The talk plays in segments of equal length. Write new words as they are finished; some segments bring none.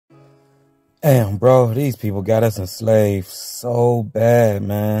Damn, bro, these people got us enslaved so bad,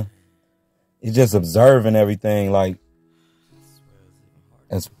 man. It's just observing everything. Like,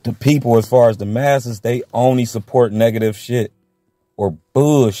 as the people, as far as the masses, they only support negative shit or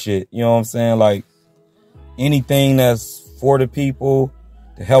bullshit. You know what I'm saying? Like, anything that's for the people,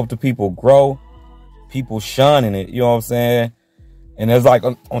 to help the people grow, people shunning it. You know what I'm saying? And there's like,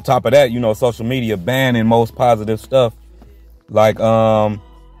 on top of that, you know, social media banning most positive stuff. Like, I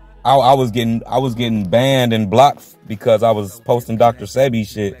was getting banned and blocked because I was posting Dr. Sebi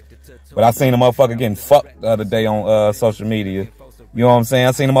shit. But I seen a motherfucker getting fucked the other day on social media. You know what I'm saying?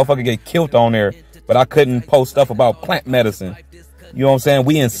 I seen a motherfucker get killed on there. But I couldn't post stuff about plant medicine. You know what I'm saying?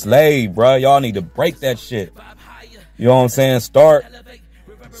 We enslaved, bro. Y'all need to break that shit. You know what I'm saying? Start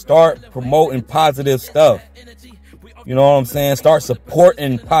promoting positive stuff. You know what I'm saying? Start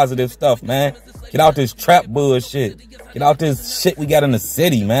supporting positive stuff, man. Get out this trap bullshit. Get out this shit we got in the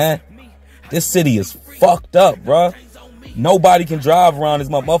city, man. This city is fucked up, bruh. Nobody can drive around this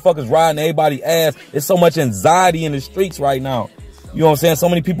motherfuckers riding everybody's ass. There's so much anxiety in the streets right now. You know what I'm saying? So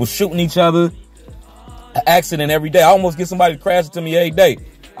many people shooting each other. An accident every day. I almost get somebody to crash into me every day.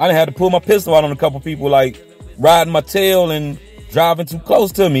 I done had to pull my pistol out on a couple people, like riding my tail and driving too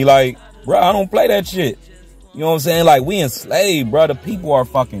close to me. Like, bruh, I don't play that shit. You know what I'm saying? Like, we enslaved, bruh. The people are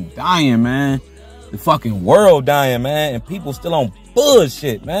fucking dying, man. The fucking world dying, man. And people still on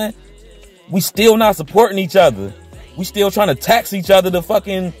bullshit, man. We still not supporting each other. We still trying to tax each other to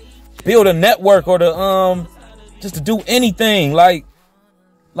fucking build a network or to, just to do anything. Like,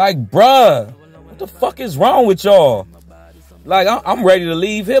 bruh, what the fuck is wrong with y'all? Like, I'm ready to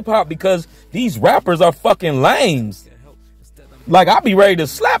leave hip hop because these rappers are fucking lames. Like, I be ready to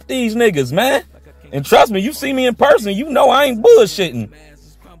slap these niggas, man. And trust me, you see me in person, you know I ain't bullshitting.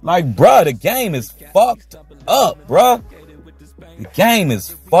 Like, bruh, the game is fucked up, bruh. The game is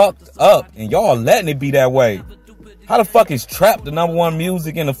fucked up, and y'all letting it be that way. How the fuck is trap the #1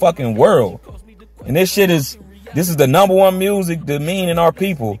 music in the fucking world? And this is the #1 music demeaning our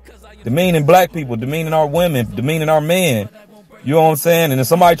people, demeaning black people, demeaning our women, demeaning our men. You know what I'm saying? And if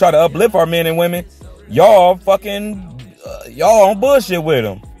somebody try to uplift our men and women, y'all fucking, y'all on bullshit with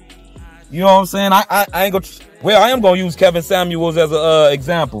them. You know what I'm saying? I ain't gonna, well, I am gonna use Kevin Samuels as a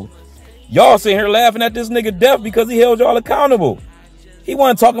example. Y'all sitting here laughing at this nigga death because he held y'all accountable. He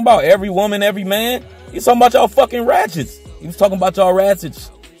wasn't talking about every woman, every man. He's talking about y'all fucking ratchets. He was talking about y'all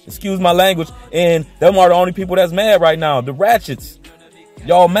ratchets. Excuse my language. And them are the only people that's mad right now. The ratchets.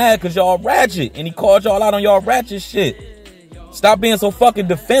 Y'all mad because y'all ratchet. And he called y'all out on y'all ratchet shit. Stop being so fucking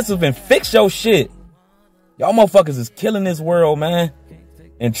defensive and fix your shit. Y'all motherfuckers is killing this world, man.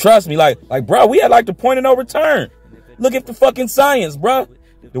 And trust me, like, bro, we had like the point of no return. Look at the fucking science, bro.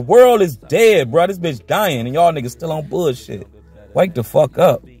 The world is dead, bro. This bitch dying and y'all niggas still on bullshit. Wake the fuck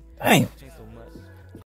up. Damn.